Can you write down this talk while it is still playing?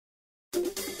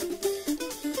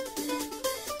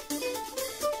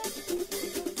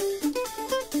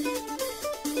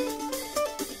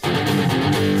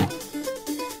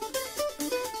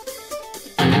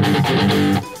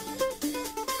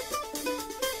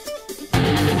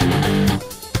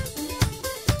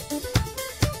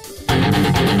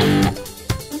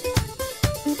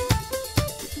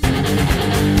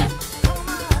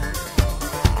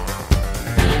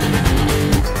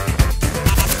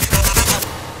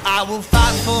I will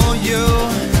fight for you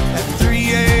at 3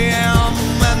 a.m.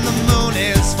 when the moon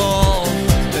is full.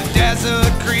 The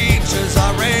desert creatures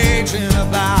are raging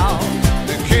about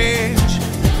the cage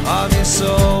of your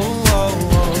soul.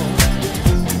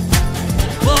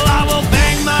 Well, I will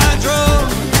bang my drum,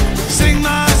 sing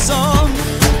my song.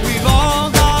 We've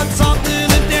all got something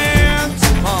to dance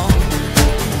upon.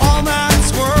 All that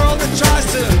swirl that tries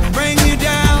to bring you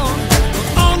down will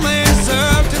only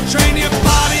serve to train your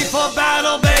body for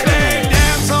battle, baby.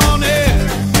 Dance on it.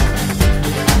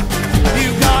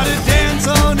 You gotta dance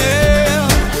on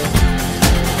it.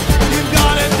 You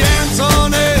gotta dance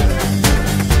on it.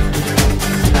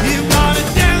 You gotta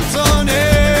dance on it.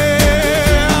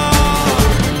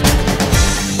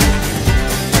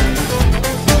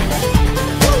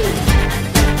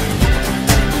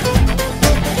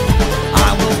 I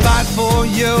will fight for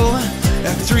you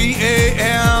at 3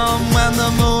 a.m. when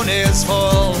the moon is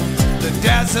full. The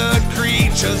desert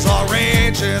creatures are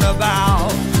raging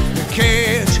about the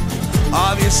cage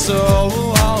of your soul.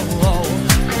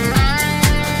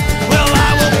 Well,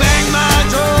 I will bang my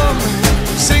drum,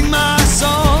 sing my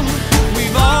song.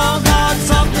 We've all got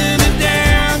something to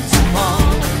dance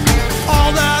upon.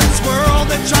 All that swirl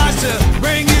that tries to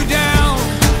bring you down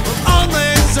will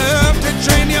only serve to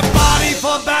train your body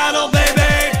for battle,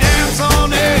 baby. Dance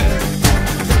on it.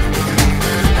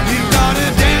 You gotta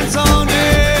dance on it.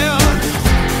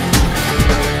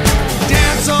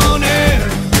 Dance on it.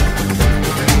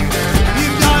 You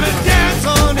gotta dance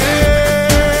on it.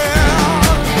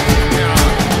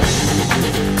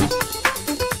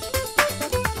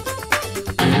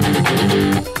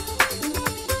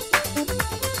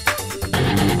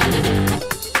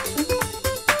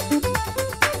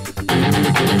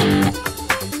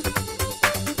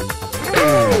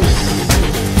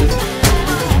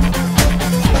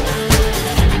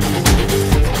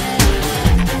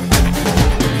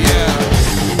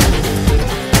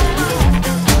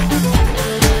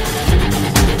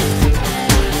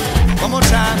 One more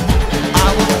time. I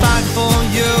will fight for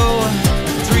you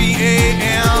at 3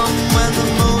 a.m. when the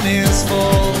moon is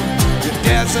full. The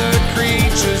desert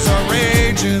creatures are